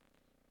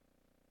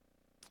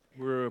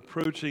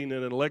approaching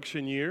an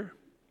election year.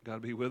 God to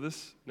be with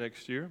us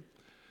next year.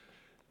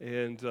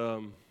 And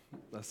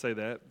I say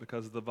that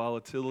because of the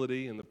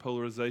volatility and the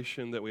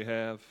polarization that we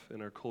have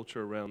in our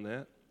culture around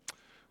that.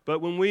 But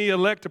when we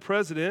elect a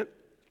president,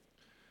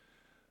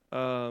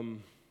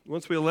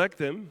 once we elect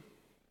them,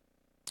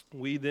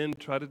 we then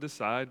try to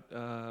decide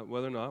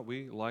whether or not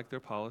we like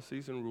their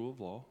policies and rule of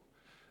law.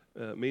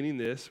 Meaning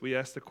this, we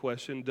ask the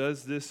question,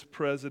 does this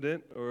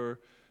president or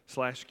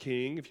 /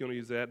 king, if you want to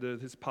use that,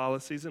 his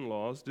policies and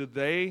laws, do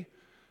they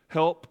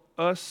help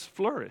us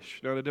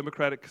flourish? Now, in a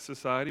democratic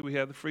society, we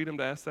have the freedom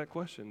to ask that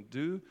question.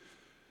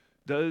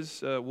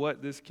 Does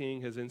what this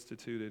king has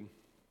instituted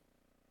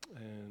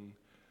and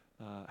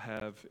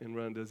have in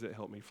run, does it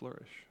help me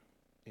flourish?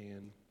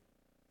 And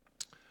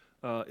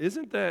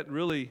isn't that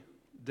really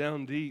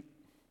down deep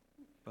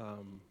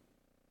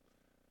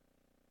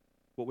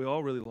what we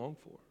all really long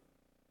for?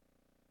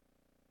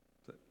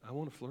 That I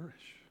want to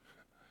flourish.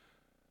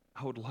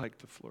 I would like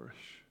to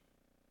flourish.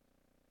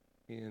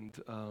 And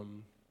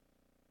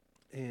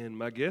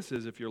my guess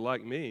is if you're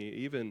like me,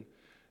 even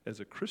as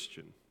a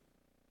Christian,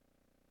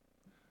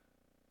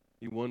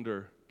 you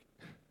wonder,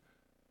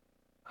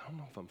 I don't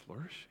know if I'm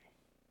flourishing.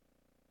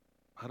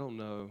 I don't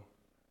know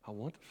I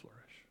want to flourish.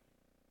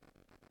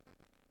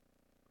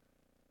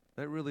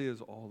 That really is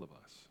all of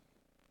us.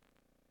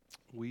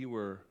 We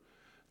were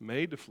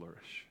made to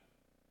flourish.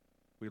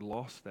 We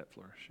lost that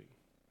flourishing.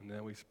 And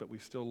now but we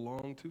still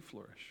long to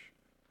flourish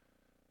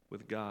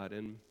with God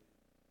and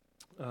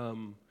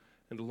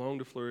to long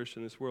to flourish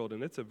in this world.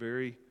 And it's a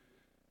very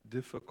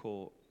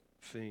difficult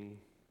thing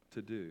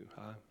to do.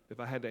 If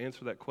I had to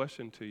answer that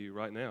question to you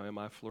right now, am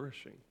I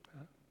flourishing?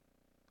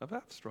 I've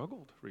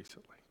struggled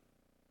recently.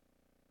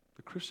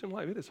 The Christian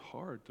life, it is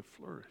hard to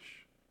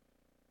flourish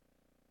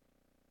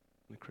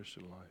in the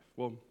Christian life.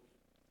 Well,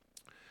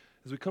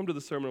 as we come to the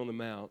Sermon on the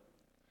Mount,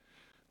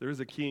 there is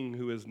a king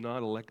who is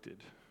not elected,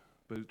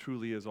 but who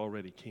truly is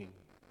already king.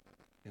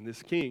 And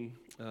this king,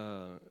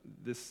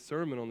 this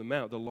Sermon on the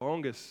Mount, the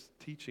longest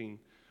teaching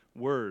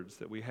words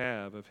that we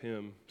have of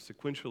him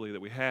sequentially that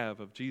we have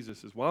of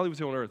Jesus is while he was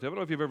here on earth. I don't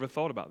know if you've ever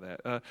thought about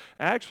that.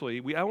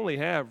 Actually, I only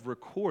have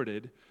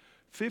recorded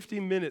 50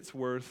 minutes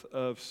worth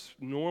of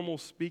normal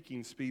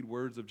speaking speed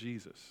words of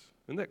Jesus.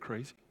 Isn't that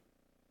crazy?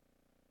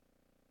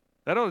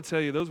 That ought to tell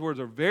you those words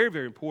are very,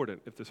 very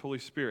important if this Holy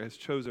Spirit has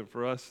chosen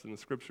for us in the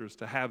Scriptures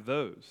to have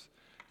those.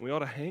 And we ought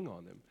to hang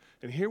on them.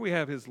 And here we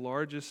have his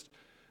largest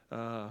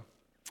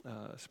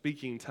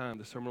speaking time,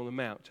 the Sermon on the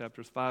Mount,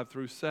 chapters 5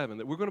 through 7,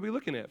 that we're going to be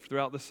looking at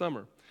throughout the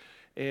summer.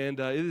 And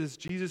it is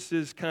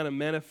Jesus' kind of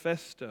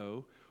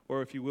manifesto,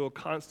 or if you will,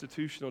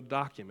 constitutional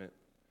document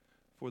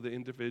for the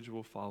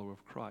individual follower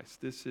of Christ.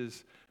 This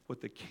is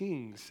what the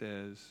King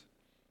says,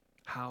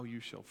 how you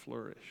shall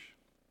flourish,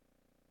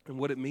 and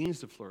what it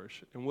means to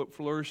flourish, and what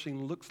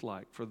flourishing looks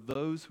like for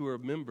those who are a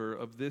member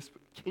of this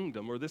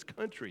kingdom, or this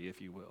country, if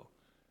you will.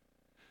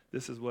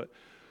 This is what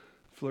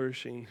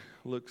flourishing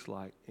looks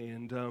like,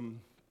 and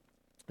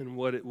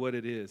what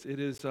it is.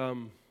 It is,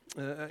 and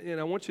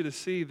I want you to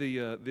see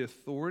the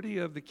authority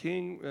of the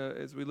king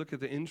as we look at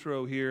the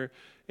intro here,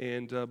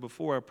 and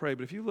before I pray.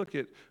 But if you look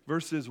at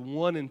verses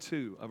 1 and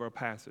 2 of our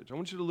passage, I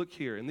want you to look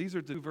here, and these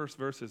are two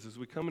verses as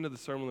we come into the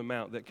Sermon on the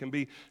Mount that can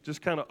be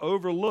just kind of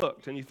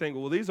overlooked, and you think,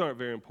 well, these aren't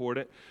very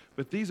important,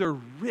 but these are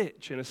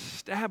rich and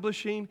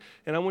establishing,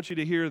 and I want you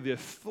to hear the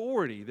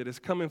authority that is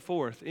coming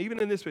forth.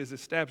 Even in this way, it's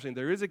establishing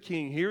there is a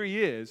king, here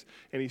he is,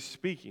 and he's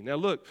speaking. Now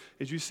look,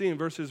 as you see in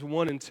verses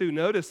 1 and 2,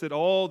 notice that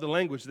all the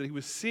language that he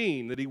was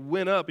seeing, that he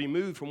went up, he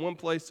moved from one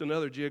place to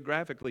another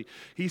geographically.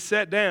 He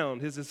sat down,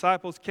 his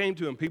disciples came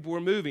to him, people were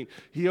moving.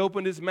 He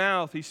opened his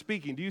mouth, he's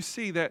speaking. Do you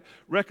see that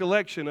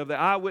recollection of the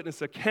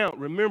eyewitness account,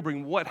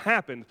 remembering what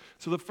happened?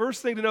 So the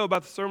first thing to know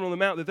about the Sermon on the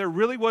Mount, that there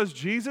really was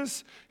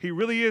Jesus, he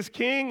really is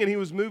king, and he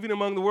was moving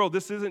among the world.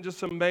 This isn't just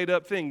some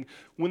made-up thing.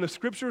 When the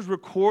Scriptures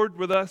record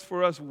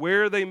for us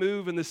where they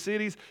move in the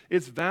cities,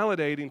 it's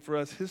validating for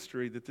us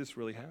history that this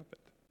really happened.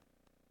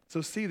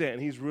 So see that,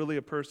 and he's really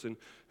a person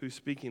who's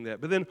speaking that.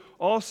 But then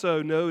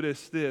also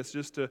notice this,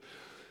 just to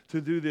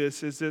do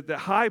this, is that the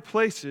high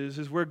places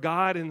is where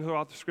God, and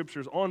throughout the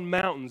Scriptures, on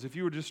mountains, if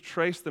you were just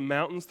trace the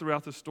mountains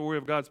throughout the story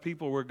of God's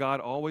people, where God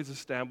always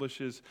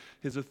establishes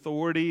his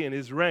authority and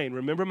his reign.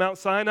 Remember Mount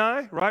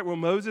Sinai, right, where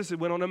Moses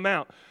went on a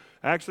mount.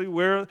 Actually,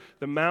 where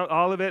the Mount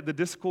Olivet, the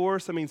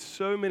discourse,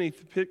 so many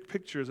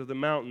pictures of the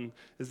mountain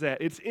is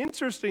that. It's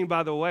interesting,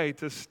 by the way,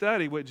 to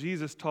study what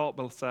Jesus taught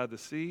beside the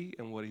sea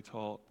and what he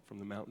taught from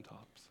the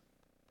mountaintops.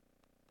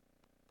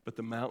 But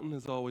the mountain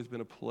has always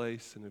been a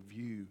place and a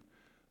view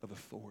of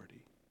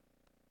authority.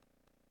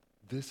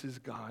 This is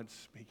God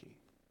speaking.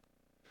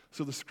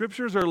 So the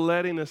Scriptures are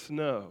letting us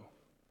know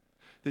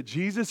that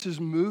Jesus is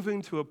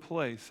moving to a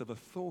place of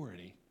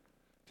authority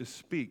to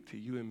speak to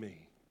you and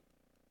me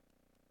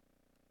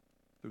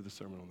through the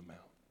Sermon on the Mount.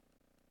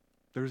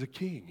 There's a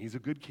king. He's a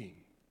good king.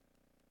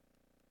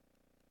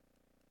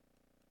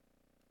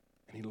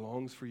 And he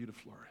longs for you to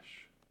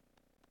flourish.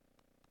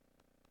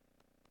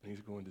 And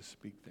he's going to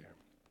speak there.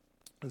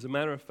 As a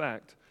matter of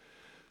fact,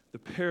 the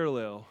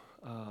parallel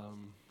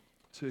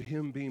to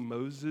him being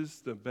Moses,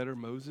 the better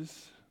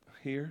Moses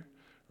here,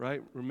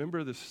 right?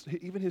 Remember this,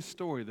 even his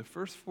story. The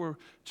first 4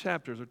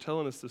 chapters are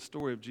telling us the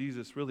story of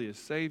Jesus really as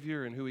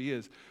Savior and who he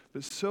is.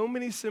 But so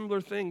many similar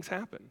things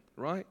happen,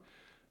 right?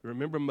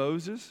 Remember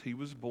Moses? He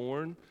was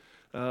born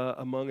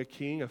among a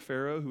king, a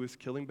Pharaoh, who was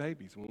killing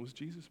babies. When was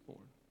Jesus born?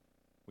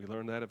 We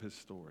learned that of his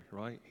story,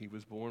 right? He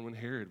was born when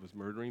Herod was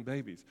murdering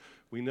babies.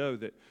 We know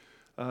that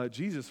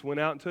Jesus went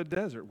out into a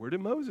desert. Where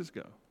did Moses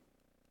go?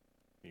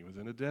 He was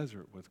in a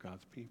desert with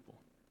God's people.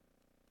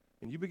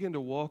 And you begin to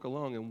walk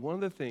along, and one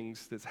of the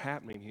things that's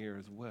happening here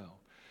as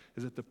well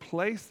is that the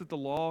place that the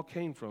law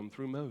came from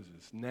through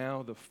Moses,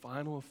 now the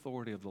final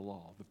authority of the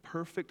law, the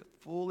perfect,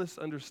 fullest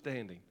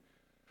understanding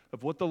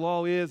of what the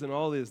law is and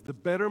all is, the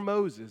better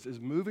Moses is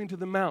moving to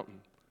the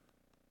mountain.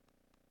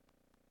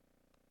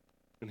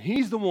 And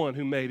he's the one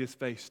who made his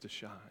face to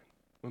shine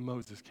when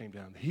Moses came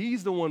down.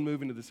 He's the one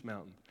moving to this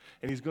mountain.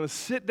 And he's going to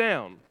sit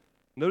down.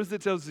 Notice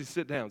it tells us to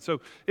sit down.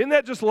 So isn't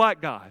that just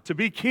like God? To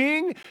be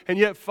king and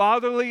yet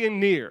fatherly and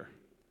near.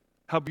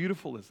 How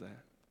beautiful is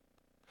that?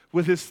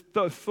 With his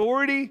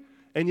authority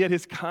and yet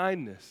his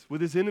kindness, with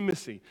his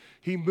intimacy,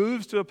 he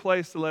moves to a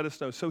place to let us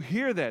know. So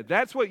hear that.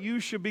 That's what you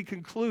should be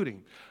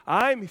concluding.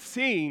 I'm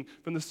seeing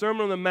from the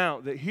Sermon on the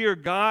Mount that here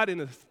God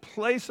in a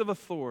place of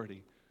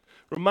authority,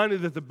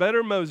 reminded that the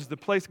better Moses, the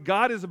place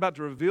God is about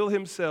to reveal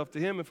himself to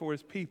him and for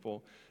his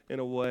people in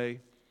a way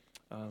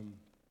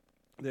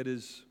that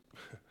is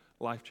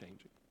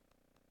life-changing.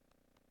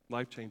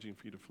 Life-changing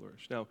for you to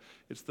flourish. Now,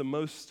 it's the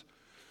most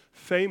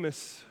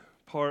famous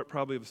part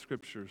probably of the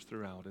scriptures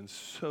throughout, and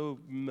so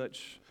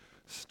much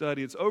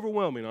study. It's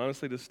overwhelming,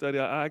 honestly, to study.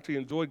 I actually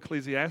enjoyed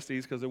Ecclesiastes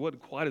because there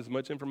wasn't quite as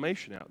much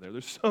information out there.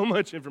 There's so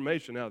much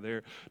information out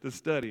there to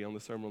study on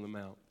the Sermon on the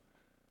Mount.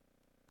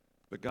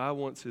 But God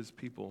wants his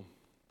people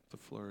to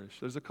flourish.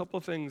 There's a couple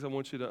of things I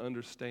want you to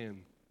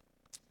understand.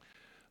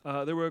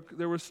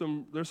 There's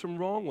some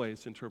wrong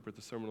ways to interpret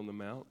the Sermon on the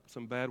Mount,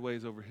 some bad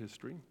ways over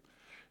history.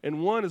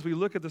 And one, as we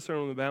look at the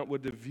Sermon on the Mount,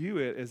 would to view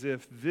it as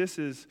if this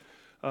is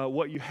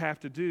what you have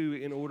to do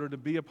in order to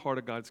be a part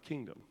of God's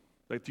kingdom.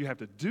 Like you have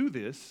to do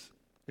this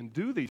and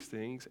do these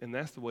things, and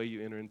that's the way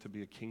you enter into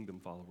be a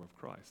kingdom follower of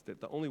Christ. That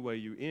the only way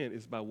you in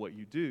is by what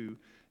you do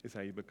is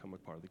how you become a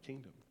part of the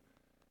kingdom.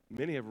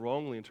 Many have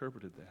wrongly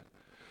interpreted that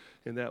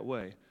in that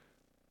way.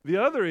 The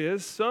other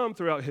is, some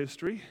throughout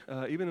history,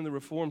 even in the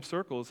Reformed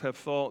circles, have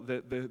thought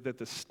that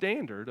the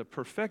standard of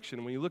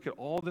perfection, when you look at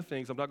all the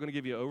things, I'm not going to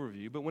give you an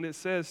overview, but when it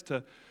says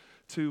to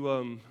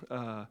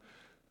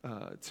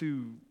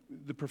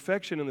the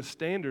perfection and the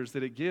standards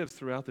that it gives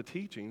throughout the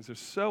teachings are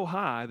so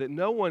high that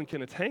no one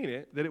can attain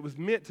it, that it was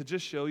meant to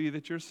just show you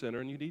that you're a sinner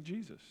and you need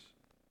Jesus.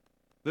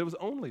 That it was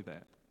only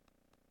that.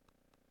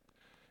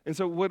 And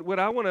so what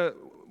I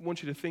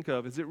want you to think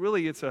of is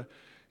it's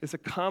a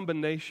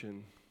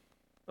combination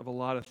of a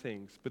lot of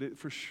things, but it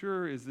for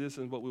sure is this,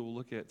 and what we will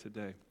look at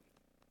today,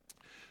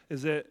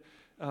 is that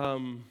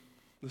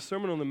the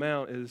Sermon on the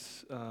Mount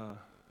is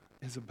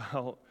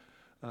about,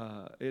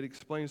 it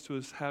explains to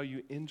us how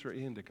you enter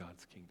into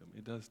God's kingdom.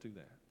 It does do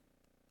that.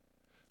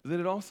 But then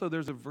it also,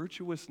 there's a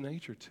virtuous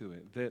nature to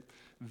it, that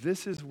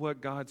this is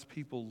what God's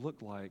people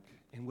look like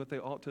and what they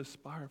ought to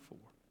aspire for.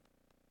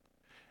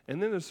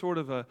 And then there's sort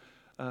of a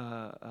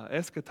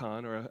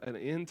eschaton, or an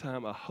end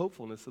time, a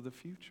hopefulness of the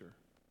future,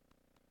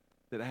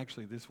 that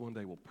actually this one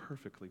day will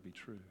perfectly be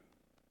true.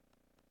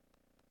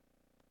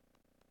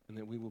 And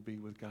that we will be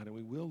with God and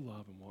we will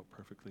love and walk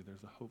perfectly.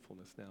 There's a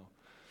hopefulness now.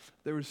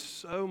 There is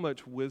so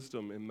much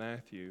wisdom in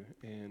Matthew.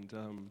 And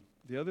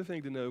the other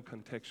thing to know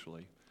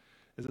contextually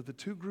is that the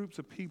two groups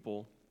of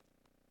people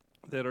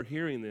that are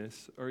hearing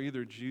this are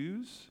either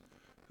Jews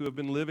who have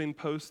been living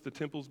post the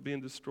temples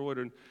being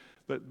destroyed,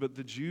 but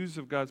the Jews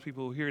of God's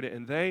people who hear it,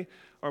 and they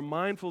are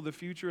mindful of the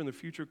future and the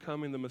future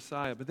coming, the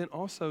Messiah. But then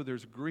also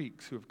there's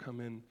Greeks who have come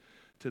in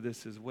to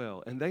this as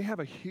well. And they have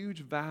a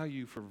huge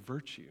value for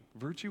virtue.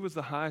 Virtue was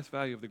the highest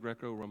value of the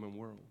Greco-Roman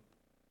world.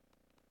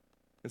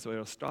 And so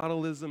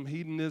Aristotelism,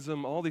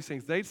 hedonism, all these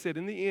things, they said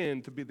in the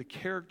end to be the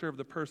character of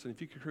the person.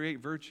 If you could create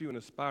virtue and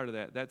aspire to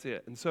that, that's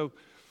it. And so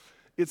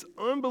it's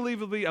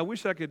unbelievably, I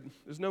wish I could,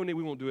 there's no need,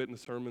 we won't do it in the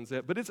sermons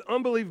yet, but it's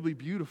unbelievably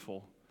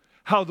beautiful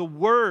how the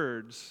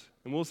words,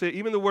 and we'll say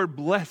even the word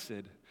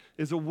blessed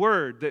is a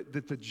word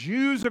that the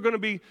Jews are going to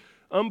be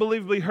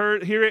unbelievably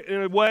hear it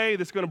in a way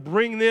that's going to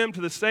bring them to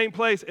the same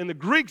place, and the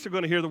Greeks are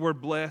going to hear the word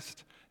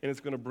blessed, and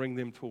it's going to bring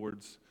them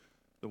towards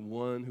the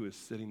one who is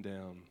sitting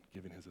down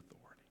giving his authority.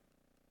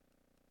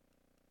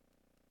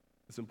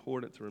 It's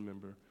important to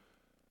remember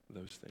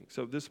those things.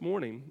 So this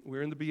morning,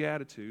 we're in the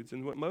Beatitudes,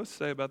 and what most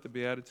say about the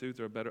Beatitudes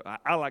are better.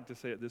 I like to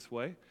say it this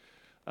way.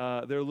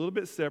 They're a little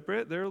bit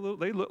separate. They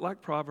look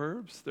like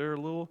Proverbs.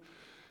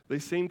 They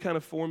seem kind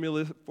of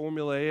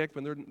formulaic,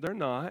 but they're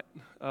not.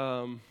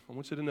 I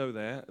want you to know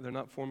that. They're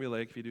not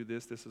formulaic. If you do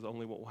this, this is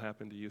only what will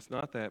happen to you. It's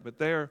not that. But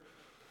they're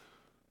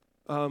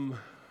 1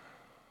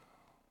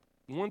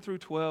 through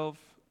 12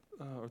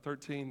 or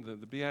 13,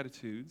 the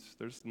Beatitudes.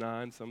 There's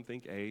 9, some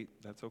think 8.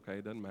 That's okay,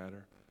 it doesn't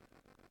matter.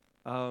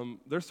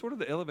 They're sort of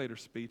the elevator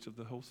speech of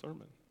the whole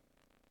sermon.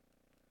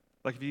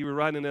 Like if you were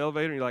riding in an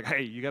elevator and you're like,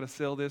 hey, you got to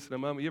sell this in a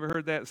moment. You ever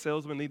heard that?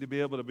 Salesmen need to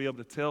be able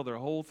to tell their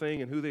whole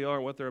thing and who they are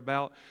and what they're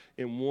about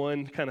in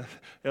one kind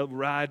of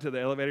ride to the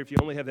elevator. If you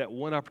only have that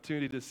one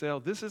opportunity to sell,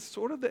 this is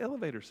sort of the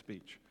elevator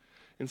speech.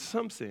 In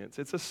some sense,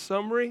 it's a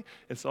summary.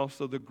 It's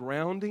also the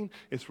grounding.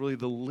 It's really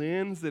the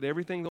lens that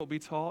everything that will be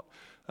taught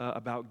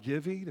about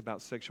giving,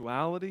 about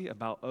sexuality,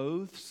 about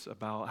oaths,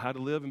 about how to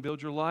live and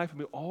build your life. I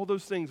mean, all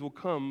those things will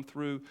come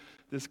through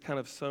this kind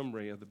of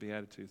summary of the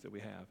Beatitudes that we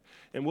have.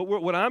 And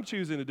what I'm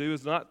choosing to do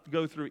is not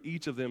go through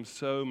each of them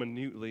so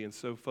minutely and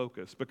so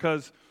focused,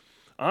 because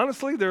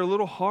honestly, they're a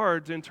little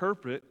hard to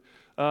interpret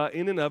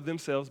in and of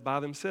themselves, by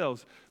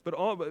themselves. But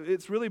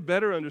it's really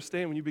better to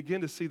understand when you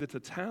begin to see the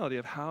totality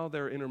of how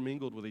they're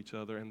intermingled with each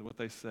other and what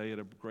they say at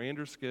a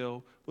grander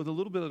scale with a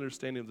little bit of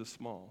understanding of the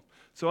small.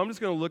 So I'm just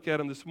going to look at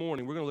them this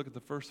morning. We're going to look at the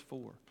first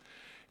four.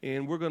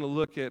 And we're going to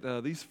look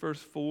at these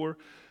first four.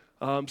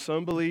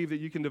 Some believe that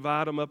you can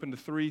divide them up into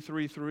 3,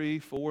 3, 3,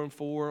 4, and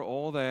 4,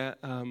 all that.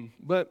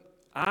 But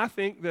I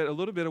think that a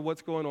little bit of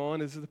what's going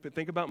on is,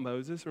 think about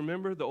Moses.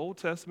 Remember, the Old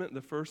Testament,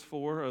 the first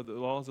 4 are the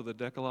laws of the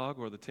Decalogue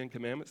or the 10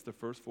 Commandments. The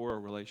first 4 are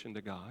in relation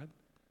to God,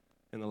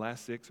 and the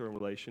last 6 are in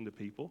relation to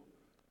people.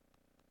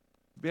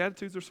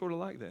 Beatitudes are sort of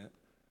like that.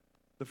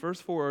 The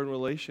first 4 are in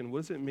relation. What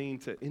does it mean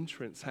to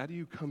entrance? How do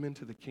you come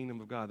into the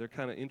kingdom of God? They're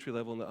kind of entry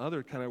level, and the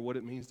other kind of what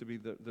it means to be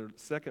the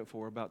second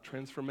 4 about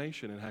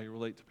transformation and how you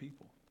relate to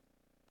people.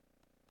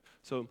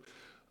 So,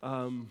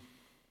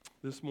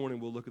 this morning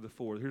we'll look at the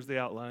 4. Here's the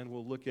outline.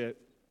 We'll look at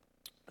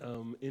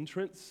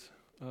entrance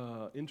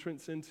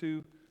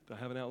into, do I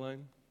have an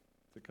outline?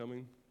 Is it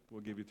coming? We'll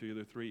give you 2 of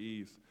the 3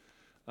 E's.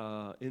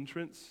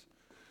 Entrance,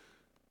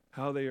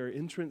 how they are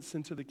entrance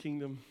into the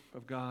kingdom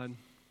of God,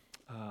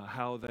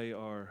 how they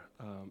are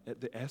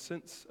at the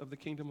essence of the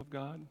kingdom of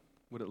God,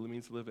 what it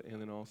means to live it,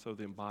 and then also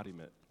the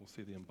embodiment. We'll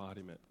see the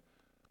embodiment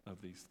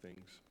of these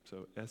things.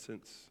 So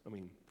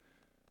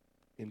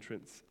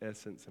entrance,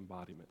 essence,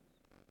 embodiment.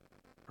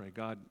 Pray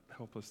God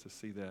help us to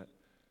see that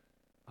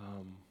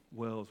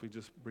well as we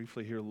just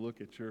briefly here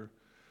look at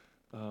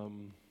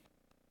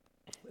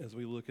as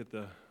we look at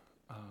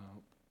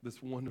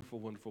this wonderful,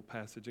 wonderful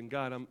passage. And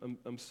God,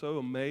 I'm so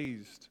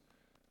amazed.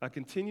 I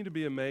continue to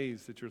be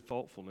amazed at your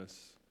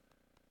thoughtfulness.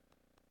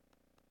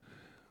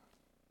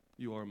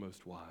 You are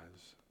most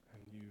wise,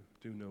 and you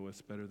do know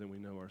us better than we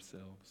know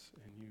ourselves,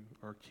 and you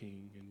are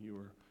King, and you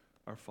are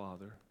our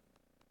Father.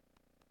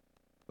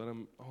 But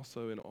I'm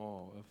also in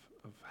awe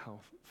of how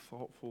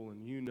thoughtful,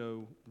 and you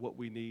know what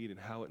we need and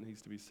how it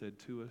needs to be said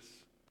to us.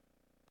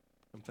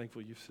 I'm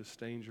thankful you've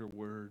sustained your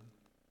word,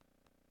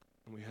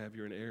 and we have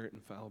your inerrant,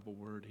 infallible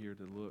word here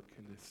to look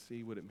and to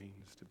see what it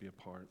means to be a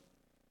part,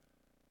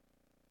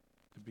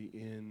 to be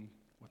in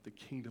what the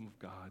kingdom of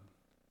God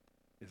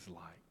is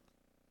like.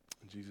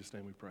 In Jesus'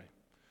 name we pray.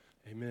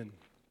 Amen.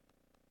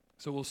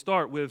 So we'll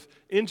start with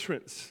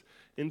entrance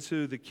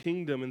into the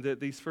kingdom, and that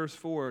these first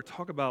 4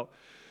 talk about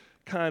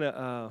kind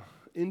of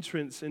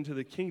entrance into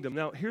the kingdom.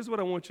 Now, here's what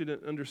I want you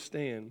to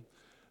understand.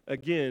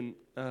 Again,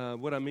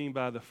 what I mean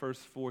by the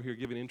first 4 here,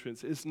 giving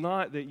entrance, is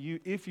not that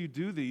if you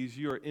do these,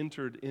 you are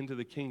entered into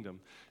the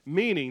kingdom.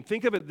 Meaning,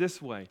 think of it this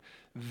way.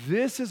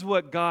 This is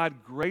what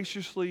God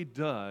graciously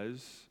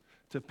does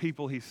to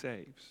people he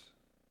saves.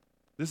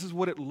 This is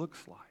what it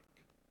looks like.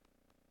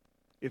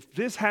 If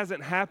this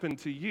hasn't happened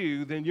to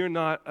you, then you're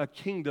not a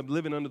kingdom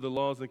living under the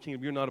laws of the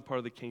kingdom. You're not a part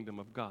of the kingdom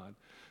of God.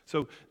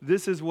 So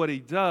this is what he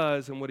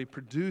does and what he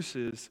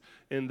produces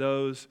in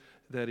those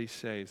that he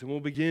saves. And we'll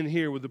begin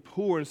here with the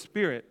poor in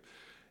spirit.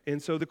 And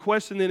so the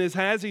question then is,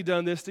 has he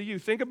done this to you?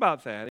 Think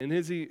about that. And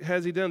has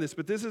he done this?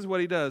 But this is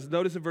what he does.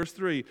 Notice in verse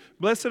 3,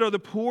 blessed are the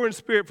poor in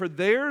spirit, for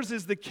theirs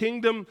is the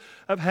kingdom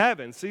of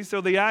heaven. See, so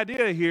the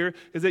idea here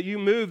is that you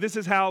move. This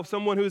is how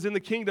someone who is in the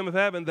kingdom of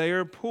heaven, they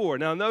are poor.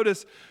 Now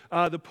notice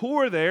the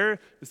poor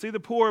there, you see the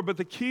poor, but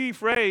the key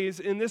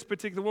phrase in this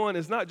particular one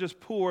is not just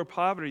poor,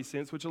 poverty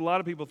sense, which a lot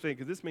of people think,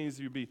 because this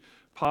means you'd be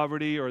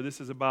poverty, or this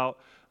is about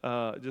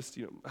just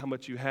how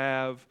much you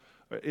have.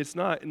 It's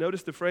not.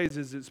 Notice the phrase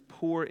is it's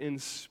poor in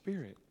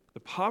spirit. The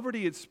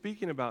poverty it's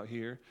speaking about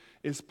here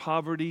is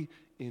poverty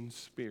in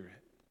spirit.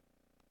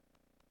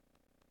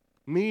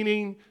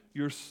 Meaning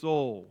your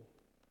soul.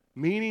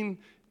 Meaning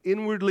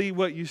inwardly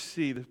what you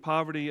see, the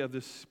poverty of the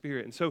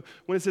spirit. And so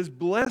when it says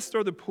blessed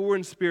are the poor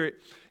in spirit,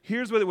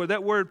 here's what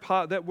that word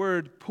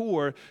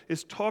poor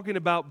is talking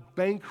about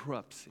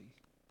bankruptcy.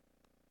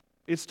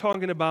 It's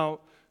talking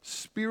about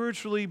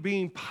spiritually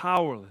being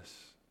powerless.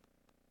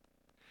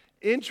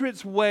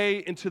 Entrance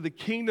way into the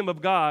kingdom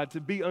of God, to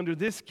be under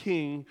this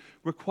king,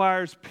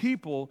 requires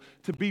people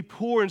to be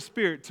poor in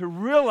spirit, to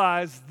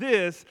realize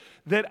this,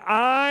 that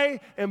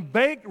I am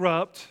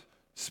bankrupt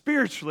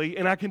spiritually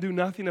and I can do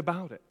nothing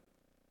about it.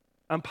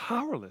 I'm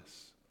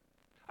powerless.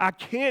 I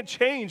can't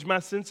change my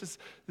senses.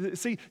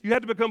 See, you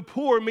have to become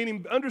poor,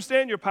 meaning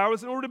understand your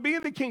powers in order to be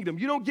in the kingdom.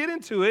 You don't get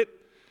into it,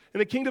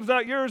 and the kingdom's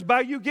not yours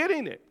by you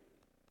getting it.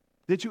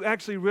 That you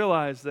actually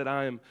realize that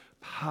I am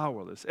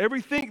powerless.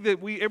 Everything,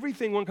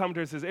 one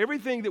commentator says,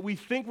 everything that we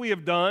think we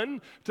have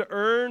done to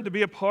earn to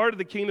be a part of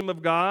the kingdom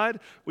of God,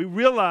 we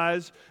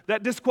realize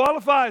that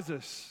disqualifies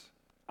us.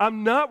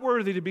 I'm not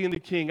worthy to be in the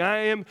king. I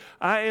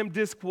am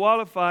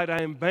disqualified.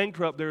 I am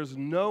bankrupt. There is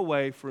no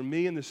way for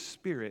me in the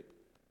Spirit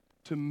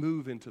to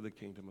move into the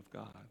kingdom of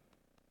God.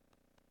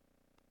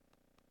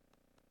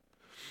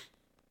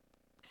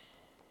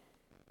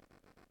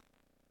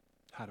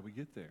 How do we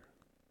get there?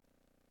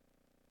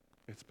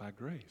 It's by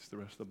grace. The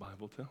rest of the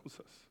Bible tells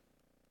us.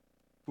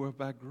 For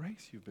by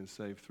grace you've been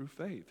saved through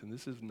faith, and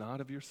this is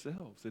not of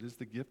yourselves. It is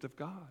the gift of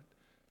God,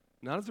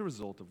 not as a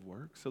result of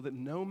works, so that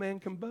no man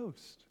can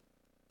boast.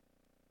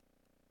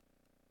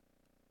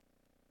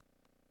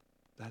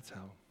 That's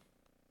how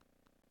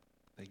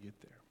they get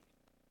there.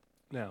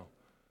 Now,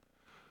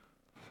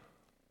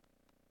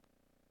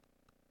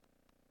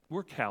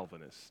 we're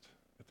Calvinists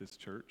at this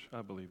church.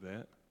 I believe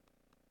that.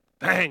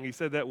 Dang, he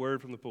said that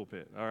word from the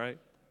pulpit, all right?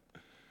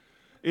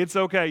 It's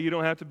okay. You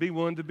don't have to be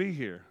one to be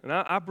here. And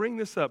I bring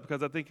this up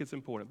because I think it's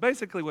important.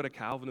 Basically, what a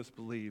Calvinist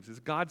believes is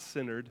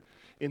God-centered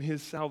in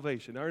his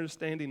salvation. Our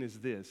understanding is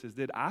this, is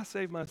did I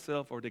save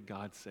myself or did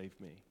God save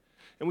me?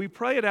 And we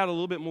pray it out a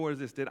little bit more as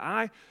this. Did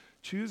I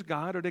choose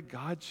God or did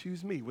God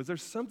choose me? Was there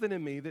something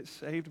in me that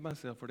saved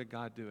myself or did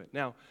God do it?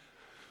 Now,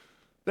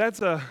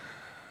 that's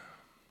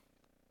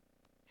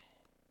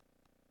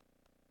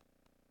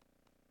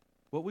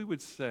what we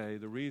would say,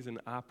 the reason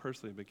I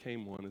personally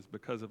became one is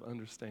because of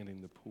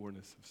understanding the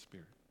poorness of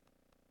spirit.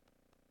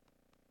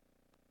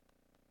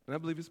 And I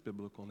believe it's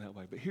biblical in that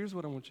way. But here's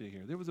what I want you to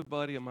hear. There was a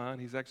buddy of mine,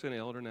 he's actually an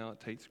elder now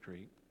at Tate's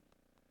Creek.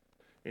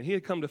 And he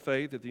had come to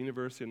faith at the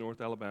University of North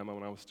Alabama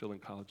when I was still in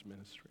college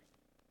ministry.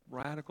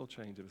 Radical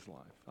change of his life.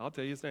 I'll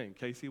tell you his name,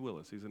 Casey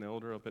Willis. He's an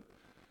elder up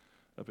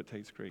at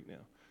Tate's Creek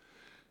now.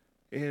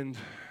 And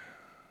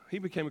he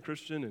became a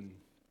Christian, and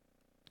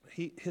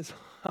his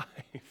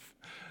life,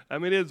 I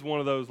mean, it's one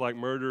of those like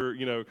murder,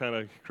 kind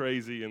of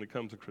crazy, and it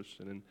comes a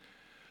Christian.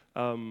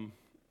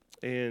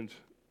 And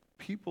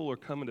people are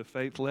coming to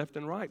faith left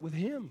and right with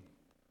him.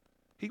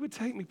 He would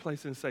take me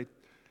places and say,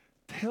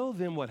 tell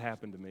them what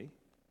happened to me.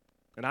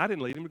 And I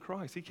didn't lead him to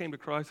Christ. He came to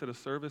Christ at a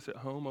service at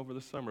home over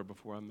the summer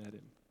before I met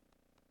him.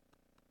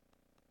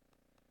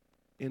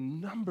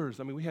 In numbers,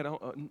 I mean, we had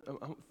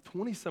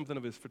 20-something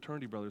of his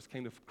fraternity brothers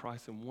came to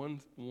Christ in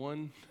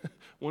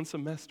one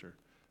semester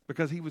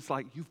because he was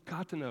like, you've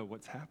got to know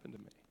what's happened to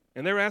me.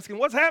 And they were asking,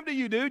 what's happened to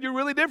you, dude? You're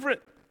really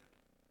different.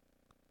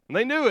 And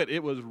they knew it.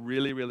 It was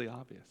really, really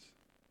obvious.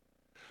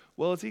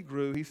 Well, as he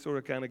grew, he's sort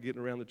of kind of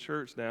getting around the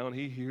church now, and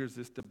he hears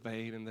this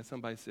debate, and then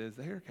somebody says,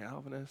 they're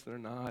Calvinists, they're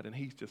not. And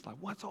he's just like,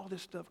 what's all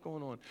this stuff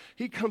going on?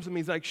 He comes to me,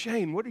 he's like,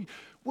 Shane,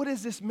 what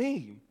does this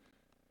mean?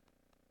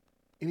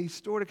 And he's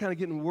sort of kind of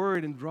getting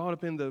worried and drawn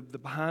up in the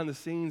behind the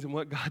scenes and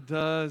what God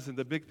does and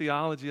the big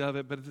theology of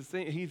it. But at the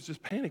same, he's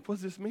just panicked. What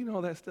does this mean,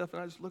 all that stuff?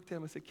 And I just looked at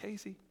him and said,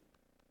 Casey,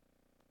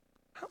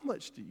 how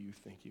much do you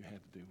think you had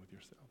to do with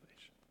your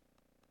salvation?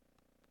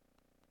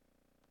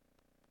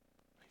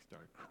 He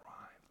started crying.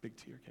 Big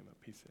tear came up.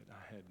 He said,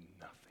 I had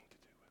nothing to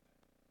do with it.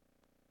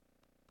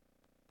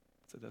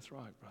 I said, that's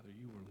right, brother.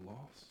 You were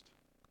lost,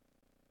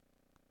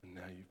 and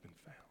now you've been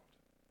found.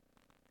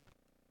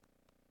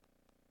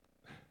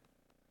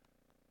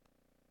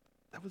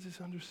 That was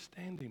his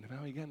understanding of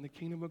how he got in the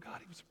kingdom of God.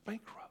 He was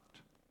bankrupt,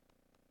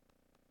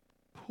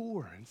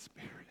 poor in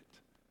spirit.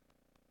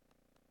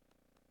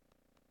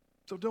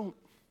 So don't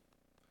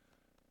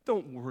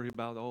worry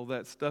about all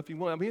that stuff.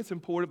 It's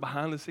important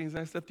behind the scenes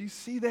and that stuff. Do you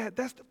see that?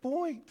 That's the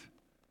point.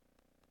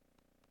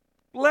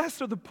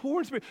 Blessed are the poor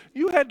in spirit.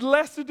 You had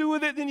less to do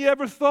with it than you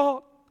ever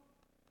thought.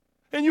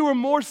 And you were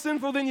more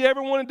sinful than you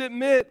ever wanted to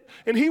admit.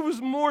 And he was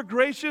more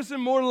gracious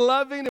and more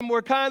loving and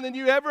more kind than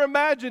you ever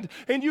imagined.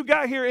 And you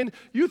got here, and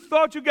you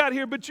thought you got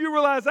here, but you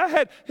realized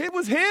it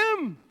was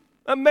him.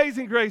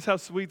 Amazing grace, how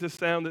sweet the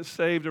sound that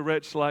saved a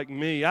wretch like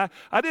me. I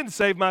didn't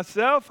save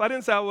myself. I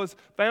didn't say I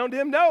found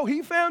him. No,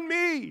 he found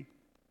me.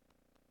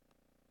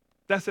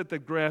 That's at the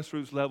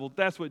grassroots level.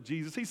 That's what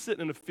Jesus, he's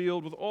sitting in a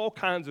field with all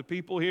kinds of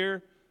people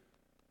here.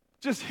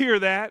 Just hear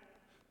that.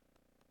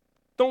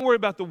 Don't worry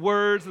about the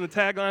words and the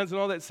taglines and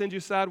all that send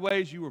you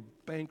sideways. You were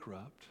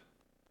bankrupt.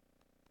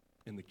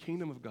 And the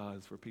kingdom of God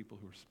is for people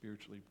who are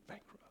spiritually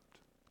bankrupt.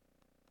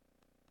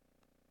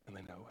 And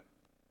they know it.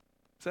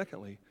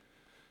 Secondly,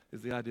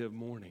 is the idea of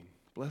mourning.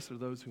 Blessed are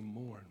those who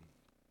mourn,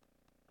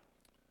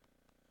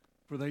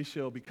 for they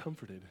shall be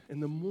comforted.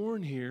 And the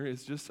mourn here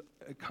is just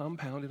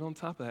compounded on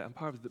top of that.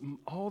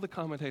 All the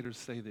commentators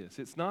say this.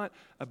 It's not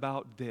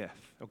about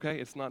death, okay?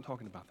 It's not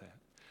talking about that.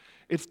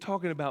 It's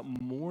talking about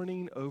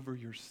mourning over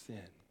your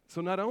sin. So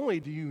not only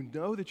do you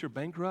know that you're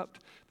bankrupt,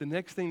 the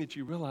next thing that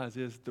you realize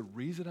is the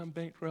reason I'm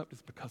bankrupt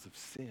is because of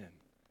sin.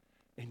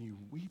 And you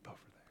weep over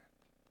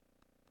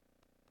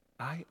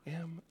that. I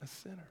am a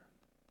sinner.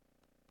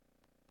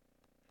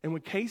 And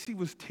when Casey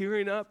was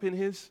tearing up in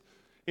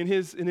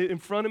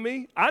front of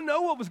me, I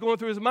know what was going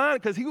through his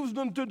mind because he was a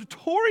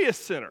notorious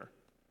sinner.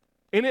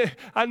 And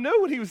I know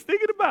what he was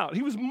thinking about.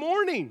 He was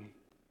mourning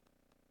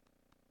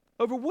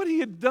over what he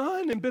had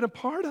done and been a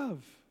part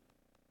of.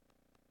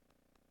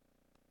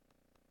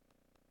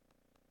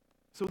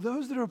 So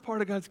those that are a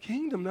part of God's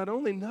kingdom not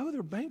only know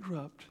they're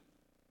bankrupt,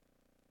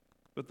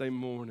 but they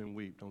mourn and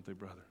weep, don't they,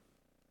 brother?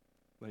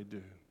 They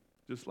do,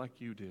 just like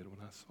you did when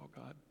I saw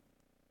God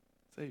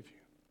save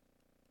you.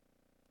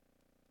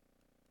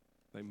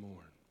 They mourn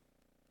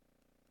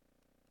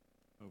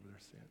over their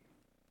sin.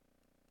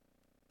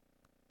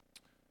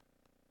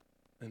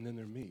 And then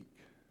they're meek.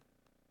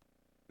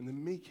 And the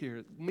meek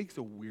here, meek's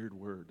a weird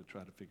word to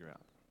try to figure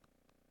out.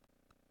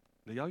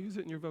 Do y'all use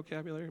it in your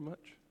vocabulary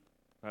much?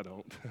 I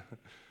don't.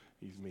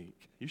 He's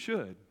meek. You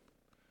should.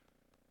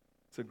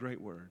 It's a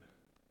great word.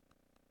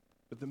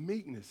 But the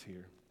meekness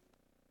here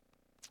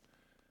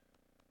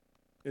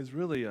is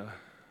really a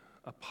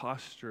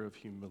posture of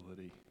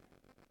humility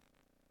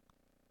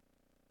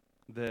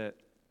that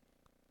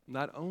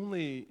not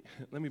only,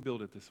 let me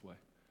build it this way,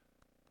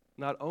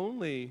 not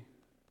only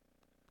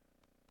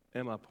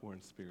am I poor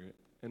in spirit,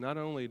 and not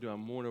only do I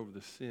mourn over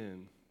the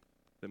sin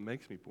that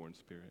makes me poor in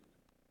spirit,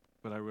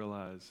 but I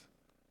realize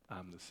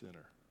I'm the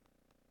sinner.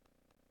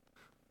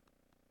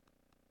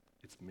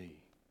 It's me.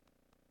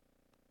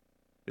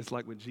 It's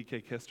like what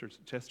G.K.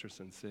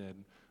 Chesterton said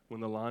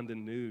when the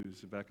London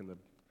News back in the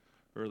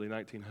early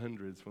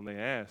 1900s, when they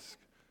asked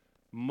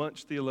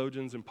much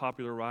theologians and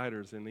popular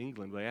writers in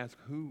England, they asked,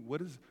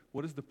 what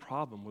is the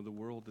problem with the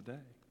world today?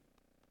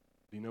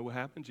 Do you know what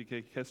happened?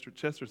 G.K.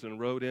 Chesterton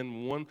wrote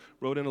in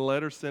a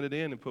letter, sent it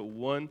in, and put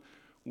one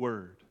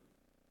word: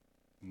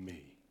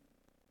 me.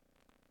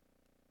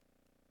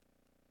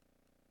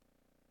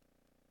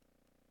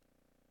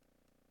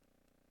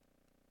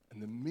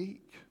 And the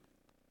meek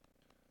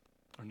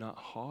are not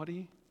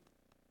haughty.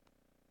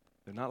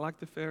 They're not like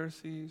the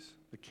Pharisees.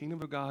 The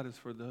kingdom of God is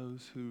for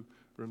those who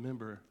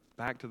remember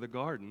back to the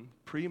garden,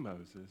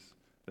 pre-Moses,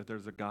 that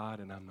there's a God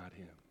and I'm not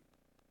him.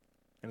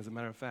 And as a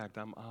matter of fact,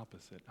 I'm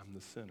opposite. I'm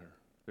the sinner.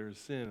 There is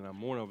sin and I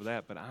mourn over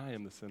that, but I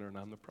am the sinner and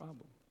I'm the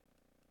problem.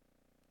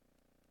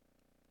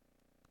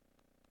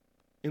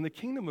 In the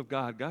kingdom of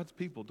God, God's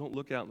people don't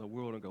look out in the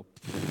world and go,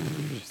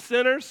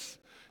 sinners.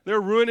 They're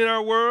ruining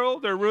our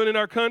world. They're ruining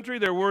our country.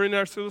 They're ruining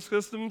our school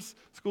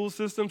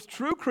systems.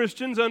 True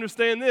Christians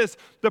understand this.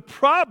 The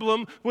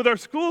problem with our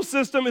school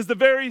system is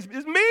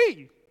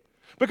me.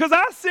 Because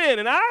I sin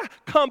and I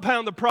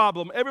compound the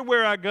problem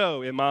everywhere I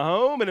go, in my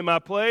home and in my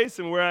place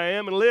and where I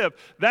am and live.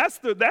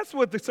 That's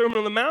what the Sermon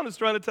on the Mount is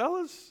trying to tell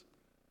us.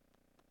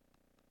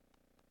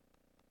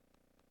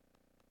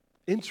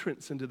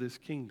 Entrance into this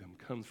kingdom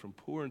comes from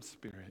poor in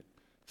spirit,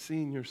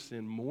 seeing your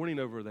sin, mourning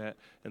over that,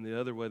 and the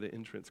other way the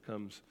entrance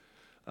comes,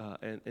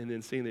 and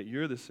then seeing that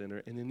you're the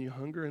sinner, and then you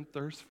hunger and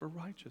thirst for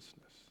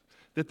righteousness.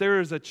 That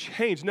there is a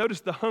change. Notice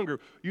the hunger.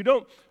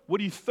 What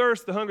do you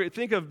thirst, the hunger?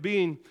 Think of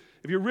being,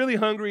 if you're really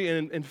hungry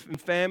and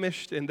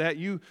famished, and that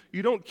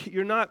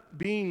you're not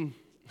being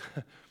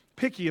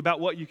picky about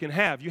what you can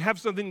have. You have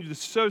something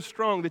that's so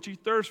strong that you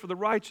thirst for the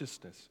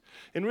righteousness.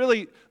 And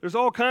really, there's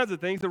all kinds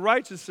of things. The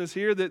righteousness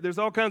here, there's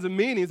all kinds of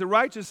meanings. The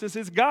righteousness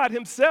is God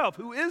himself,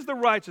 who is the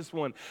righteous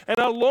one. And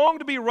I long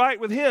to be right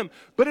with him.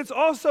 But it's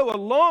also a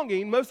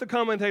longing, most of the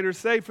commentators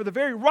say, for the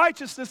very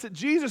righteousness that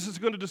Jesus is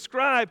going to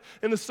describe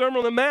in the Sermon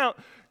on the Mount.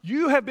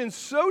 You have been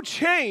so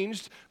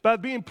changed by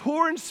being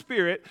poor in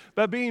spirit,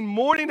 by being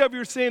mourning of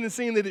your sin and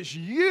seeing that it's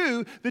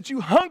you, that you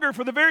hunger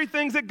for the very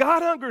things that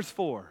God hungers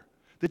for.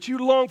 That you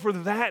long for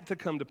that to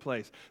come to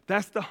place.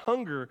 That's the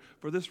hunger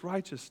for this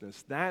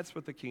righteousness. That's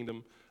what the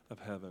kingdom of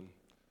heaven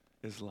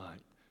is like.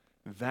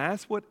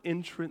 That's what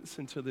entrance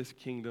into this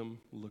kingdom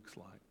looks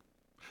like.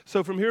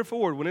 So from here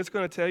forward, when it's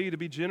going to tell you to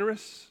be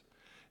generous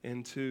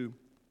and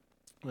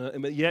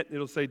yet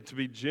it'll say to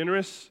be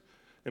generous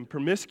and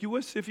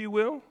promiscuous, if you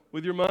will,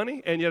 with your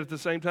money, and yet at the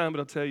same time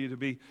it'll tell you to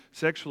be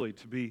sexually,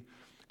 to be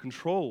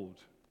controlled.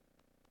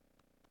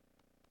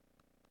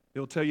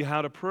 It'll tell you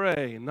how to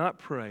pray and not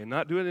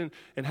do it,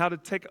 and how to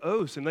take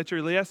oaths and let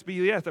your yes be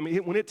yes. I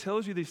mean, when it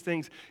tells you these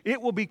things, it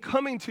will be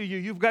coming to you.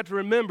 You've got to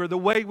remember the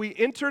way we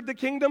entered the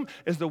kingdom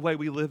is the way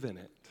we live in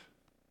it.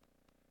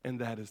 And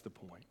that is the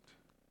point.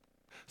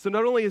 So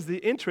not only is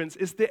the entrance,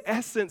 it's the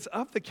essence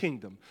of the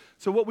kingdom.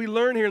 So what we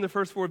learn here in the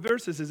first 4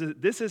 verses is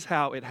that this is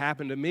how it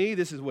happened to me.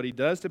 This is what he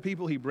does to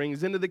people. He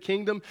brings into the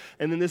kingdom.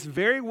 And in this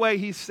very way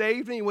he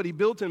saved me, what he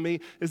built in me,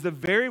 is the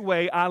very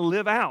way I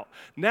live out.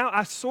 Now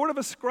I sort of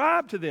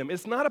ascribe to them.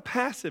 It's not a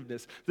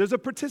passiveness. There's a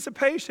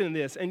participation in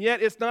this. And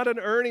yet it's not an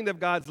earning of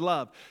God's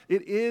love.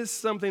 It is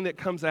something that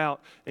comes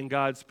out in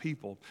God's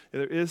people.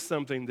 There is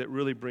something that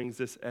really brings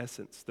this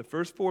essence. The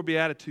first 4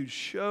 Beatitudes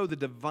show the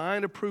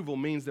divine approval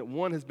means that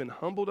one has been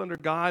humbled under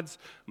God's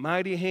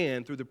mighty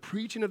hand through the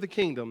preaching of the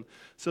kingdom,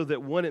 so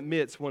that one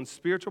admits one's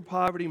spiritual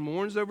poverty,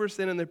 mourns over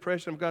sin and the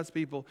oppression of God's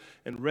people,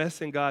 and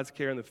rests in God's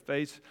care in the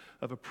face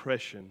of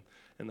oppression,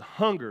 and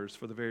hungers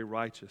for the very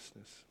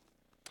righteousness.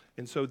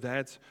 And so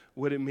that's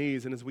what it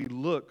means. And as we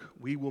look,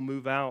 we will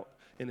move out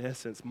in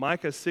essence.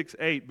 Micah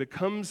 6:8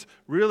 becomes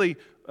really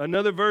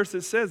another verse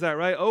that says that,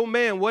 right? Oh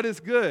man, what is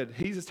good?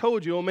 He's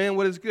told you, oh man,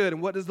 what is good?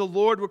 And what does the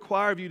Lord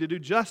require of you? To do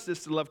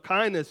justice, to love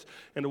kindness,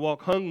 and to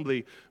walk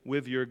humbly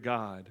with your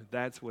God.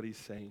 That's what he's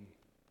saying.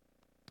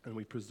 and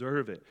we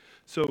preserve it.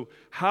 So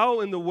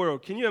how in the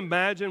world, can you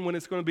imagine when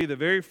it's going to be the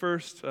very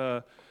first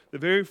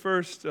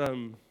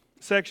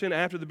section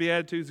after the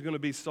Beatitudes is going to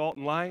be salt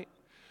and light?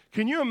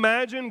 Can you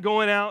imagine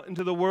going out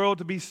into the world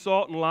to be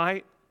salt and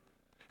light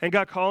and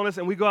God calling us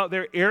and we go out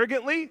there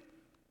arrogantly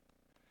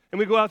and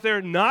we go out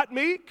there not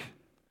meek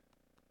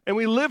and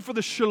we live for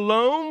the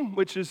shalom,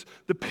 which is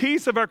the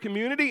peace of our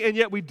community, and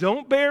yet we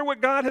don't bear what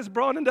God has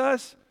brought into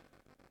us?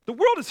 The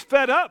world is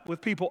fed up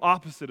with people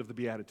opposite of the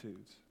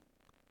Beatitudes.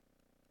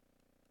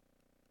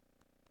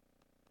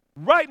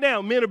 Right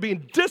now, men are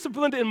being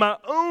disciplined in my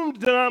own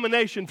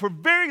denomination for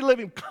very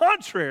living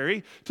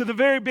contrary to the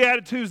very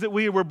Beatitudes that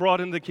we were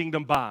brought into the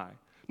kingdom by.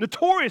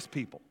 Notorious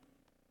people.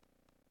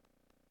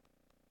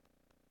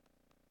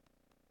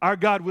 Our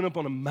God went up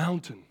on a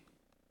mountain,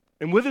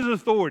 and with his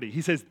authority,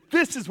 he says,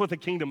 this is what the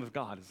kingdom of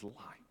God is like.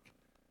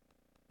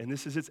 And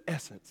this is its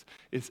essence.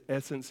 Its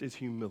essence is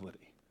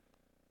humility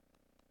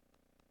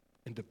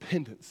and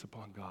dependence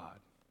upon God.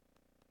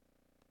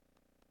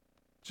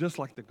 Just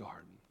like the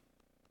garden.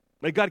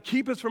 May God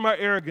keep us from our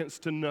arrogance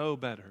to know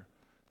better,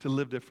 to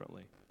live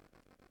differently,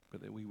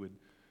 but that we would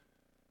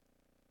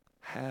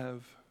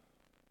have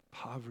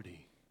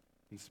poverty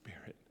in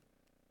spirit,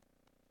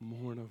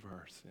 mourn over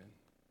our sin.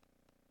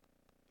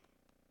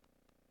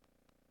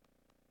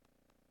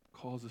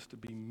 Calls us to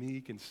be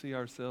meek and see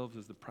ourselves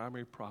as the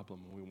primary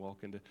problem when we walk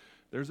into.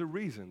 There's a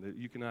reason that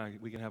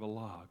we can have a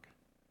log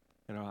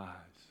in our eyes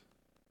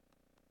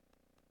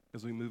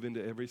as we move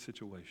into every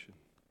situation.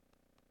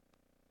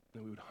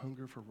 That we would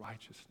hunger for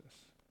righteousness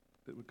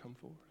that would come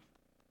forth.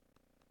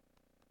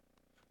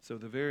 So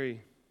the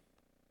very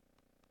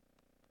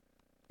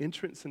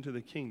entrance into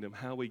the kingdom,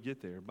 how we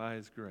get there, by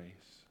his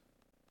grace,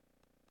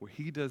 where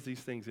he does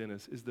these things in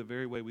us, is the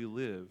very way we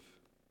live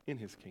in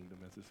his kingdom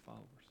as his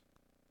followers.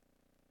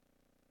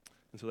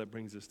 And so that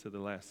brings us to the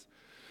last,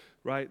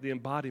 right? The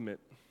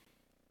embodiment.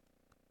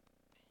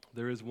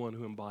 There is one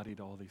who embodied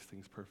all these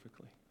things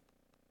perfectly.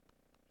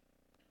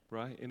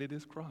 Right? And it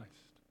is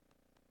Christ.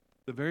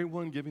 The very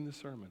one giving the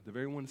sermon, the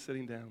very one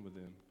sitting down with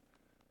them.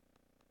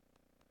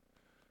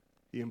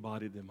 He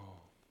embodied them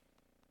all.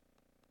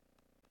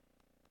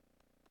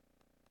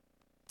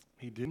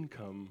 He didn't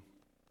come,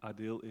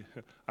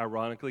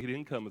 ironically, he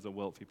didn't come as a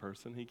wealthy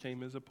person. He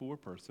came as a poor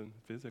person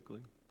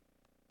physically.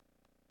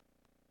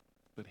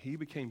 But he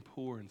became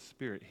poor in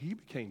spirit. He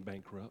became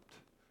bankrupt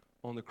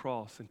on the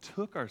cross and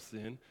took our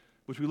sin,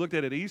 which we looked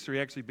at Easter. He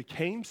actually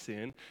became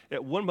sin.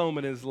 At one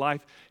moment in his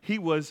life, he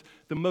was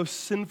the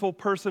most sinful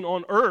person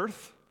on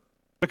earth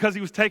because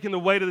he was taking the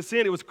weight of the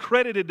sin. It was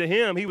credited to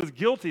him. He was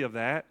guilty of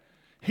that.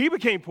 He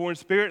became poor in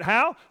spirit.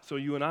 How? So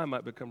you and I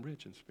might become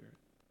rich in spirit.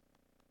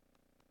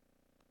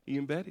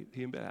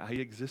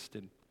 He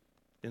existed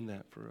in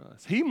that for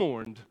us. He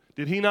mourned.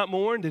 Did he not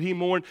mourn? Did he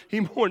mourn? He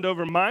mourned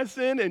over my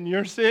sin and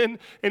your sin,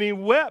 and he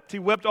wept. He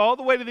wept all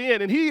the way to the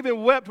end, and he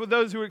even wept with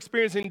those who were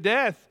experiencing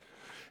death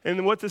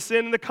and what the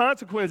sin and the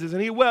consequences.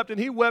 And he wept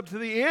to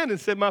the end and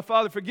said, my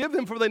Father, forgive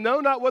them, for they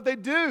know not what they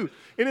do.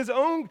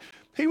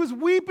 He was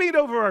weeping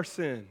over our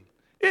sin.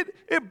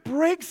 It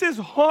breaks his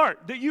heart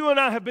that you and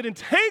I have been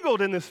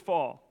entangled in this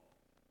fall.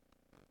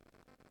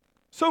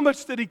 So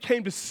much that he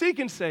came to seek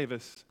and save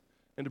us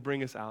and to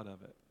bring us out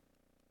of it.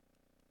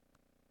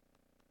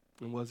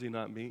 And was he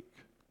not meek?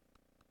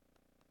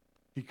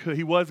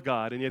 He was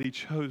God, and yet he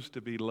chose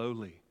to be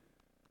lowly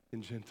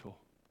and gentle,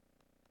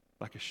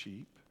 like a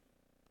sheep.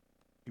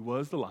 He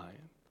was the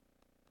lion,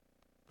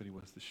 but he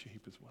was the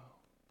sheep as well.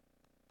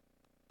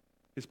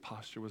 His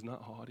posture was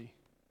not haughty.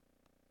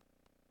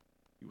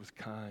 He was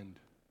kind.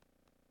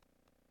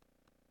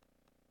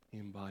 He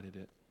embodied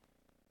it.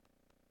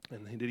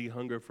 And did he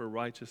hunger for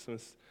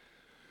righteousness?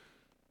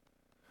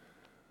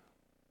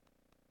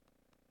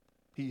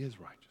 He is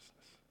righteousness.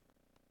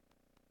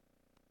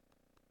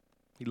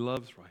 He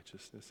loves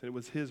righteousness. And it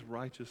was his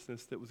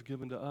righteousness that was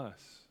given to us.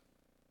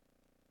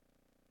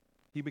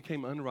 He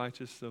became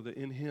unrighteous so that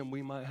in him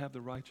we might have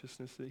the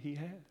righteousness that he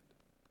had.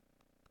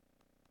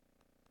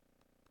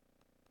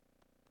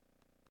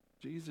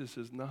 Jesus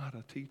is not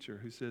a teacher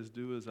who says,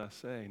 do as I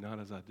say, not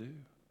as I do.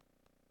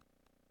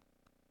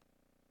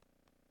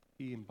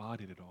 He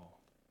embodied it all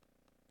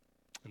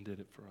and did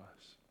it for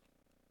us.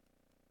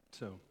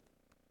 So,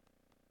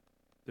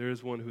 there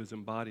is one who has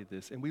embodied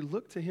this. And we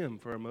look to him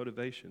for our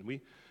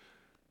motivation.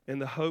 In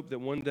the hope that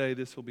one day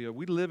this will be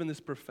we live in this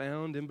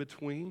profound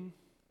in-between.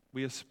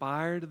 We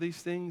aspire to these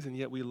things, and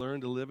yet we learn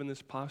to live in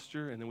this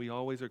posture, and then we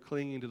always are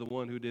clinging to the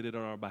one who did it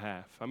on our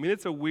behalf. I mean,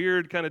 it's a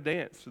weird kind of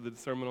dance to the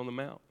Sermon on the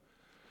Mount.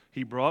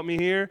 He brought me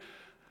here.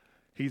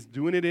 He's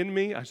doing it in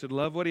me. I should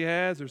love what he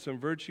has. There's some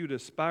virtue to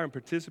aspire and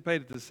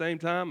participate at the same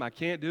time. I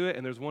can't do it,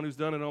 and there's one who's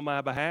done it on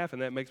my behalf,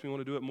 and that makes me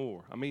want to do it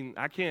more. I mean,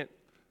 I can't.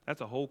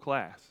 That's a whole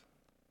class.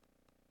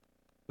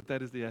 But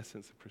that is the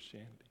essence of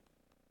Christianity.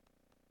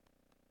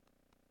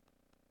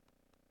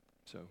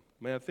 So,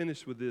 may I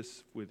finish with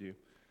this with you?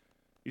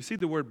 You see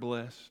the word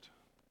blessed?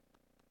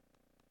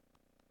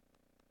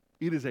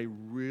 It is a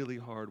really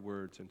hard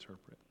word to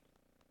interpret.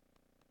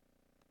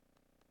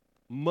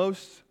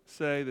 Most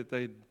say that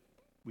they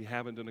We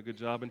haven't done a good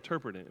job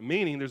interpreting it,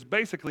 meaning there's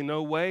basically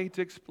no way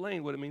to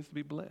explain what it means to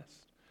be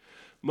blessed.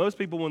 Most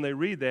people, when they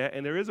read that,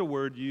 and there is a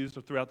word used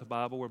throughout the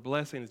Bible where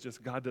blessing is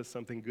just God does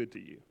something good to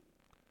you.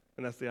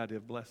 And that's the idea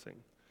of blessing.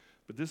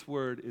 But this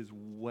word is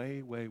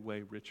way, way,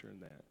 way richer than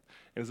that.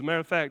 And as a matter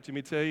of fact, let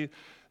me tell you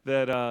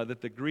that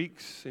the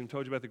Greeks, and I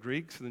told you about the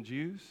Greeks and the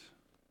Jews.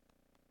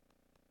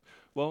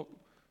 Well,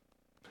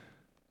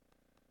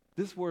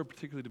 this word,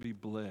 particularly to be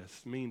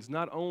blessed, means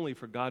not only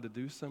for God to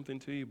do something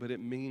to you, but it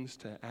means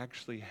to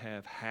actually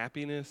have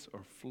happiness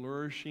or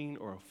flourishing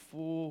or a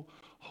full,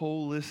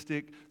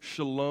 holistic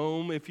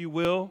shalom, if you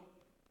will,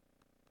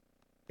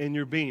 in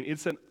your being.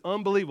 It's an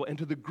unbelievable. And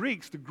to the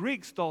Greeks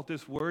thought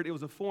this word, it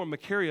was a form,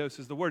 makarios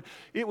is the word.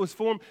 It was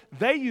form,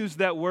 they used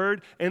that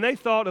word, and they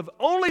thought of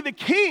only the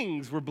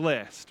kings were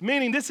blessed,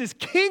 meaning this is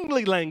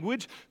kingly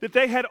language, that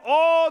they had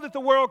all that the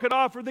world could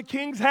offer, the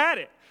kings had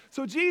it.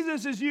 So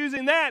Jesus is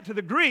using that to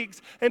the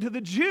Greeks, and to the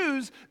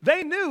Jews,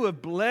 they knew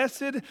of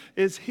blessed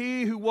is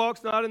he who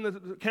walks not in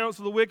the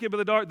counsel of the wicked, but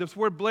the dark. This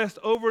word blessed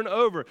over and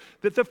over.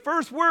 That the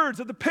first words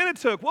of the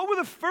Pentateuch, what were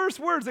the first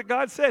words that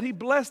God said? He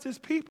blessed his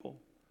people.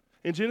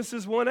 In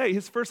Genesis 1:8,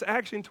 his first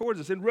action towards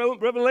us. In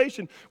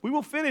Revelation, we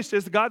will finish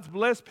this, God's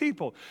blessed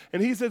people.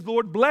 And he says,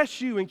 Lord,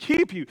 bless you and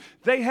keep you.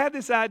 They had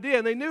this idea,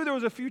 and they knew there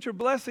was a future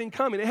blessing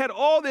coming. They had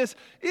all this.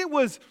 It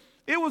was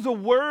a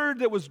word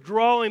that was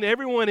drawing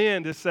everyone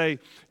in to say,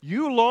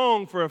 you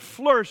long for a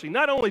flourishing,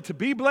 not only to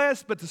be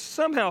blessed, but to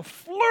somehow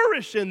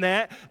flourish in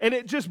that, and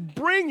it just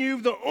bring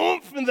you the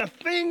oomph and the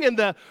thing and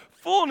the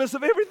fullness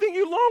of everything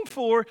you long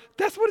for.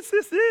 That's what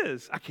this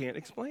is. I can't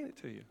explain it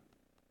to you.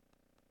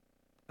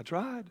 I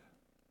tried.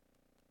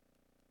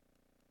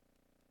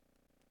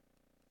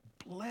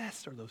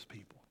 Blessed are those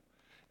people.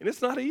 And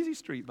it's not an easy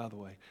street, by the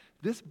way.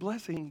 This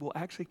blessing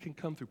can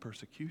come through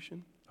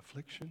persecution,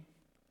 affliction,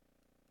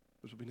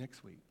 which will be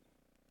next week.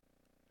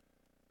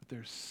 But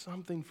there's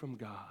something from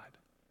God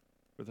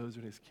for those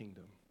in his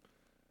kingdom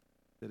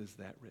that is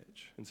that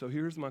rich. And so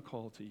here's my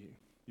call to you.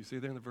 You see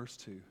there in the verse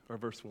 2, or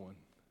verse 1.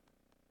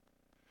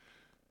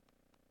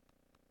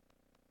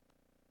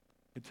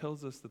 It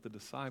tells us that the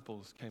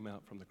disciples came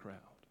out from the crowd.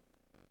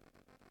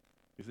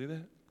 You see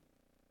that?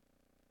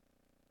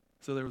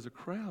 So there was a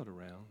crowd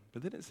around,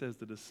 but then it says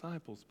the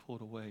disciples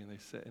pulled away and he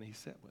sat with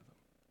them.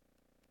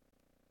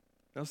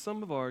 Now, some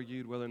have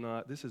argued whether or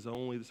not the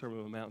Sermon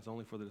on the Mount is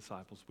only for the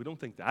disciples. We don't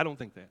think that. I don't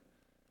think that.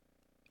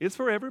 It's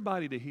for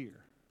everybody to hear.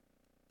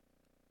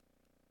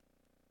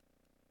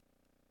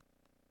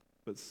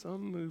 But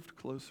some moved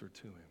closer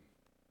to him.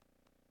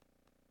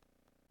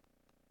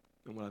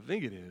 And what I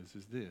think it is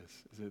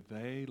that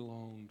they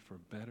longed for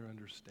better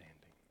understanding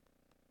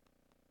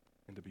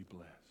and to be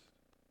blessed.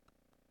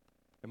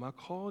 And my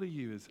call to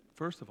you is,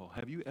 first of all,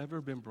 have you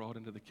ever been brought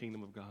into the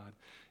kingdom of God?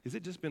 Has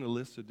it just been a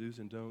list of do's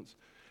and don'ts?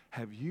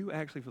 Have you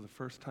actually, for the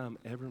first time,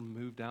 ever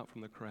moved out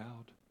from the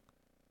crowd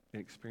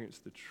and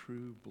experienced the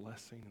true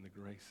blessing and the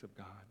grace of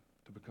God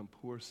to become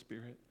poor of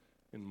spirit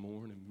and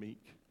mourn and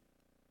meek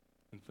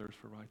and thirst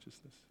for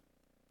righteousness?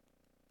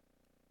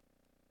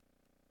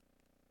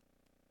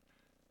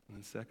 And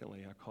then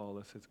secondly, I call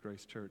us as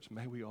Grace Church,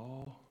 may we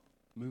all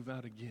move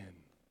out again.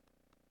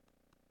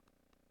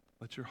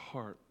 Let your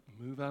heart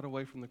move out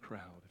away from the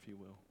crowd, if you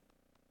will,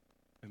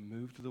 and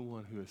move to the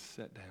one who has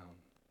sat down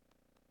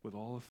with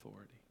all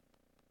authority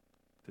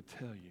to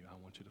tell you, I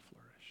want you to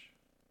flourish.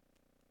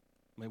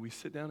 May we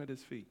sit down at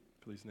his feet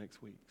for these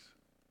next weeks.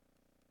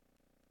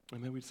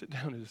 And may we sit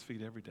down at his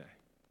feet every day.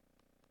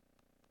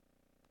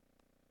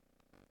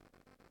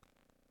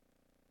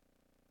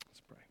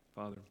 Let's pray.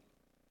 Father,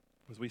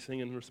 as we sing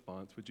in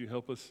response, would you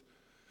help us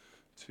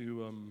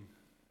to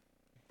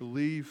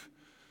believe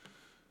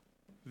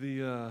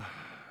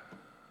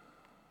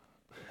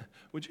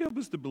would you help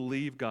us to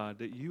believe, God,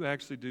 that you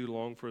actually do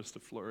long for us to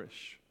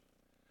flourish?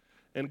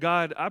 And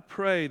God, I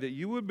pray that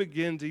you would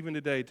begin to, even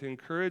today, to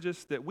encourage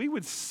us, that we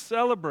would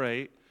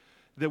celebrate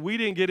that we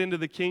didn't get into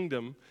the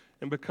kingdom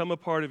and become a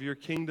part of your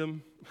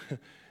kingdom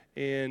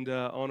and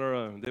on our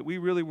own, that we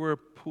really were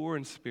poor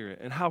in spirit,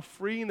 and how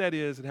freeing that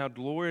is and how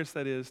glorious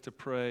that is to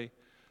pray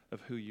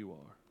of who you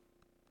are.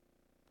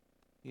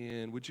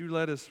 And would you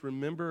let us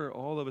remember,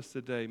 all of us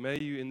today, may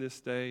you in this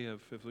day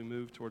of, as we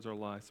move towards our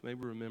lives, may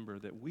we remember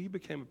that we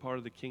became a part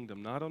of the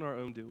kingdom, not on our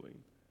own doing,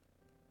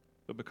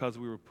 but because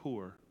we were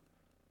poor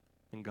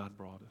and God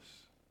brought us.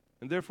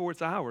 And therefore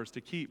it's ours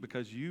to keep,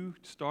 because you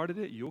started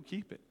it, you'll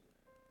keep it,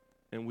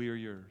 and we are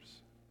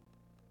yours.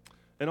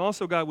 And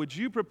also, God, would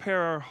you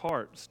prepare our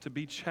hearts to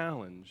be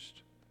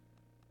challenged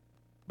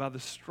by the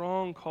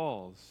strong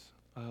calls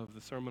of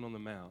the Sermon on the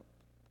Mount?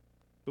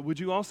 But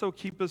would you also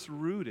keep us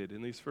rooted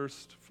in these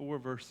first 4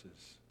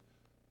 verses,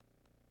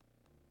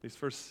 these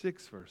first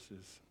 6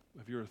 verses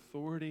of your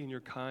authority and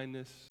your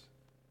kindness,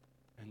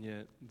 and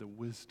yet the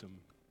wisdom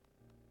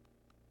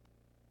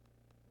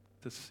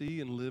to see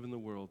and live in the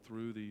world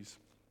through these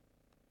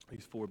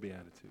 4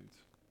 Beatitudes.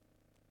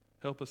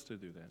 Help us to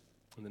do that.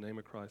 In the name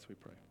of Christ we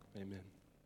pray. Amen.